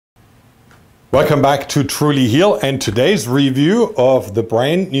Welcome back to Truly Heal and today's review of the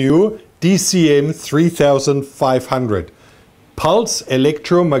brand new DCM3500 Pulse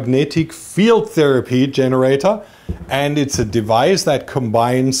Electromagnetic Field Therapy Generator, and it's a device that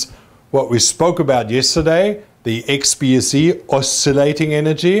combines what we spoke about yesterday, the XBSE oscillating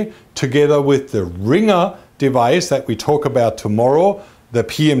energy, together with the ringer device that we talk about tomorrow, the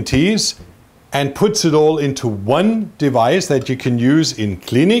PMTs, and puts it all into one device that you can use in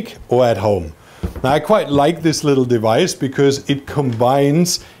clinic or at home. Now, I quite like this little device because it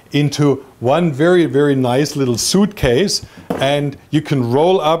combines into one very, very nice little suitcase, and you can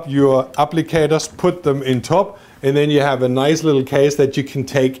roll up your applicators, put them in top, and then you have a nice little case that you can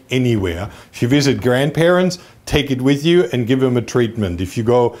take anywhere. If you visit grandparents, take it with you and give them a treatment. If you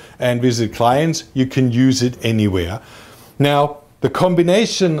go and visit clients, you can use it anywhere. Now, the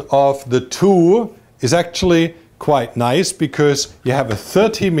combination of the two is actually quite nice because you have a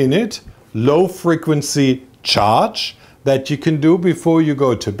 30-minute low frequency charge that you can do before you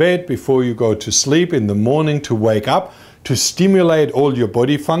go to bed, before you go to sleep, in the morning to wake up, to stimulate all your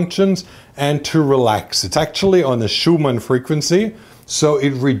body functions and to relax. It's actually on a Schumann frequency, so it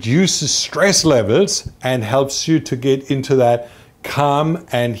reduces stress levels and helps you to get into that calm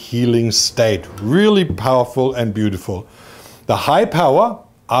and healing state. Really powerful and beautiful. The high power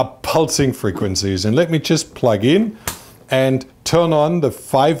are pulsing frequencies, and let me just plug in and turn on the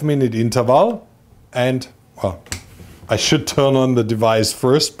 5-minute interval, and well, I should turn on the device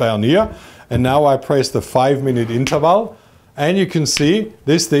first down here, and now I press the 5-minute interval, and you can see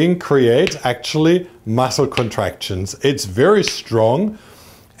this thing creates actually muscle contractions. It's very strong,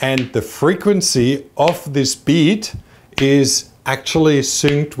 and the frequency of this beat is actually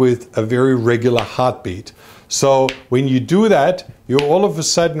synced with a very regular heartbeat. So when you do that, you all of a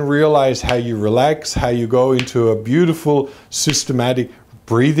sudden realize how you relax, how you go into a beautiful systematic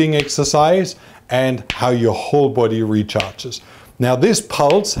breathing exercise, and how your whole body recharges. Now, this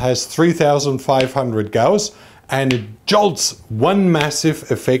pulse has 3,500 Gauss, and it jolts one massive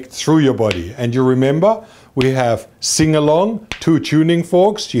effect through your body. And you remember, we have sing-along, 2 tuning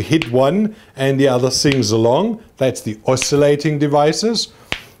forks. You hit one and the other sings along. That's the oscillating devices.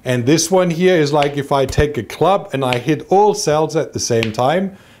 And this one here is like if I take a club and I hit all cells at the same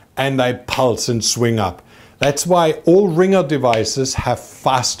time and they pulse and swing up. That's why all ringer devices have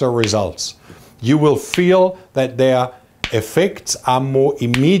faster results. You will feel that their effects are more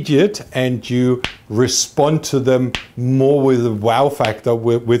immediate and you respond to them more with a wow factor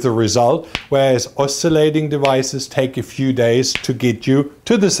with a result, whereas oscillating devices take a few days to get you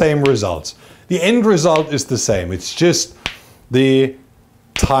to the same results. The end result is the same. It's just the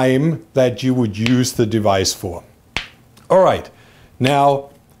time that you would use the device for. All right, now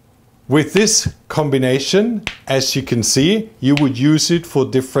with this combination, as you can see, you would use it for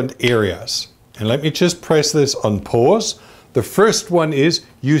different areas. And let me just press this on pause. The first one is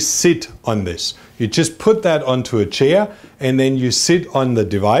you sit on this. You just put that onto a chair and then you sit on the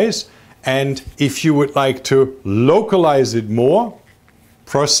device. And if you would like to localize it more,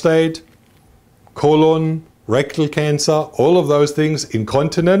 prostate, colon, rectal cancer, all of those things,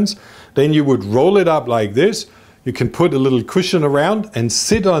 incontinence, then you would roll it up like this. You can put a little cushion around and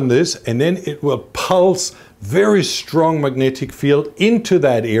sit on this, and then it will pulse very strong magnetic field into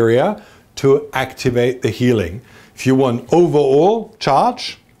that area to activate the healing. If you want overall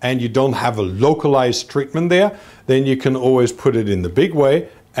charge and you don't have a localized treatment there, then you can always put it in the big way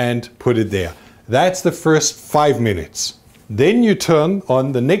and put it there. That's the first 5 minutes. Then you turn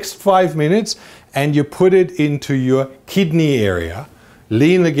on the next 5 minutes and you put it into your kidney area.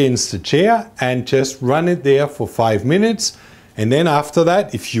 Lean against the chair and just run it there for 5 minutes. And then after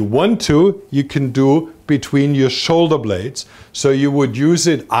that, if you want to, you can do between your shoulder blades. So you would use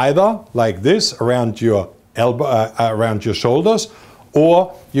it either like this around your elbow, around your shoulders,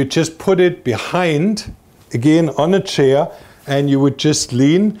 or you just put it behind, again on a chair, and you would just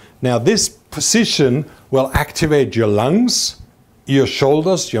lean. Now this position will activate your lungs, your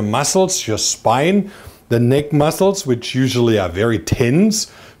shoulders, your muscles, your spine, the neck muscles, which usually are very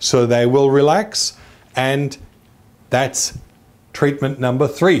tense, so they will relax. And that's treatment number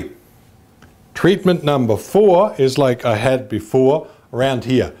 3. Treatment number 4 is like I had before around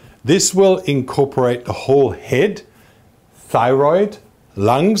here. This will incorporate the whole head, thyroid,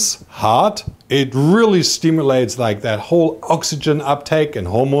 lungs, heart. It really stimulates like that whole oxygen uptake and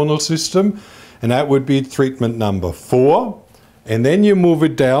hormonal system. And that would be treatment number 4. And then you move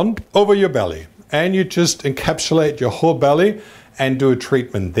it down over your belly and you just encapsulate your whole belly and do a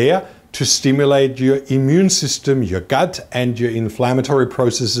treatment there to stimulate your immune system, your gut, and your inflammatory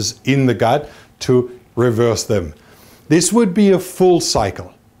processes in the gut to reverse them. This would be a full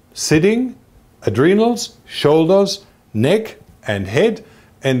cycle. Sitting, adrenals, shoulders, neck and head,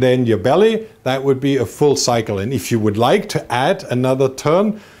 and then your belly. That would be a full cycle. And if you would like to add another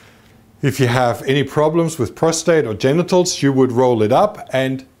turn, if you have any problems with prostate or genitals, you would roll it up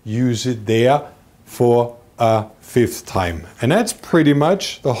and use it there for a 5th time. And that's pretty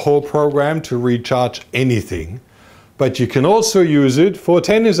much the whole program to recharge anything. But you can also use it for a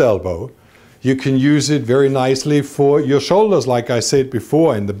tennis elbow. You can use it very nicely for your shoulders, like I said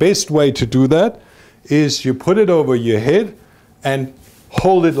before. And the best way to do that is you put it over your head and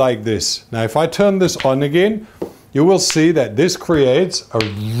hold it like this. Now, if I turn this on again, you will see that this creates a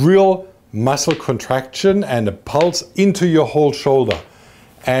real muscle contraction and a pulse into your whole shoulder.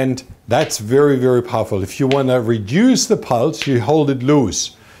 And that's very, very powerful. If you want to reduce the pulse, you hold it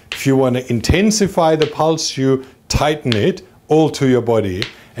loose. If you want to intensify the pulse, you tighten it all to your body.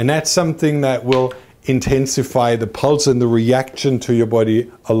 And that's something that will intensify the pulse and the reaction to your body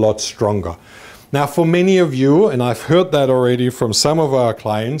a lot stronger. Now, for many of you, and I've heard that already from some of our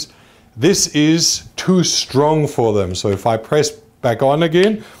clients, this is too strong for them. So if I press back on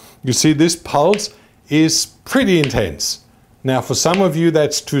again, you see this pulse is pretty intense. Now, for some of you,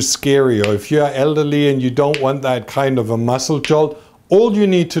 that's too scary. Or if you're elderly and you don't want that kind of a muscle jolt, all you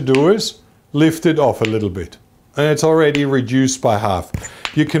need to do is lift it off a little bit. And it's already reduced by half.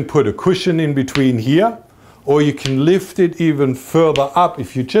 You can put a cushion in between here, or you can lift it even further up.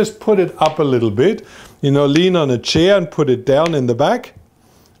 If you just put it up a little bit, you know, lean on a chair and put it down in the back,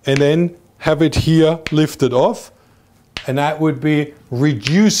 and then have it here lifted off. And that would be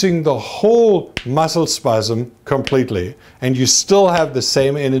reducing the whole muscle spasm completely. And you still have the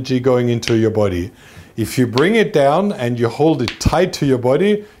same energy going into your body. If you bring it down and you hold it tight to your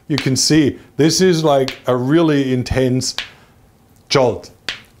body, you can see this is like a really intense jolt.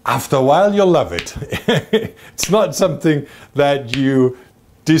 After a while, you'll love it. It's not something that you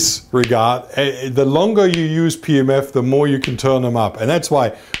disregard. The longer you use PMF, the more you can turn them up. And that's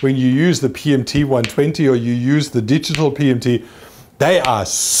why when you use the PMT 120 or you use the digital PMT, they are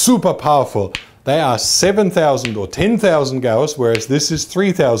super powerful. They are 7,000 or 10,000 Gauss, whereas this is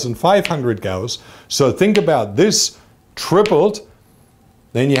 3,500 Gauss. So think about this tripled,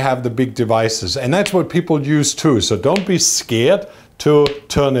 then you have the big devices. And that's what people use too. So don't be scared to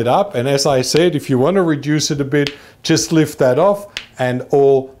turn it up. And as I said, if you want to reduce it a bit, just lift that off and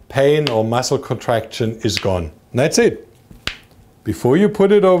all pain or muscle contraction is gone. And that's it. Before you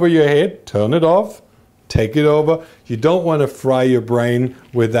put it over your head, turn it off, take it over. You don't want to fry your brain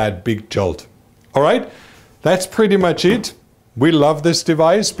with that big jolt. All right, that's pretty much it. We love this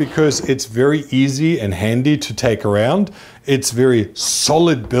device because it's very easy and handy to take around. It's very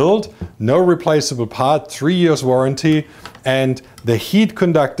solid build, no replaceable part, 3 years warranty, and the heat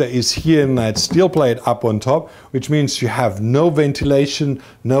conductor is here in that steel plate up on top, which means you have no ventilation,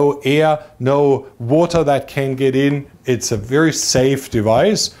 no air, no water that can get in. It's a very safe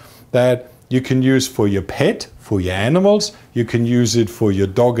device that you can use for your pet, for your animals. You can use it for your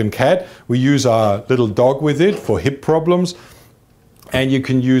dog and cat. We use our little dog with it for hip problems. And you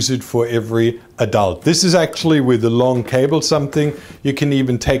can use it for every adult. This is actually with a long cable, something you can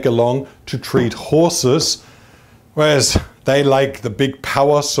even take along to treat horses, whereas they like the big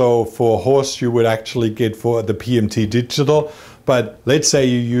power. So for a horse, you would actually get for the PMT digital. But let's say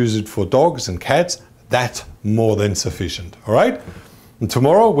you use it for dogs and cats, that's more than sufficient. All right. And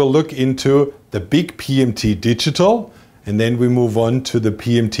tomorrow we'll look into the big PMT digital. And then we move on to the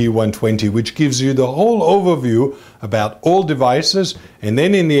PMT 120, which gives you the whole overview about all devices. And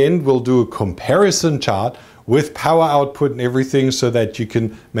then in the end, we'll do a comparison chart with power output and everything so that you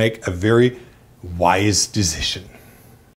can make a very wise decision.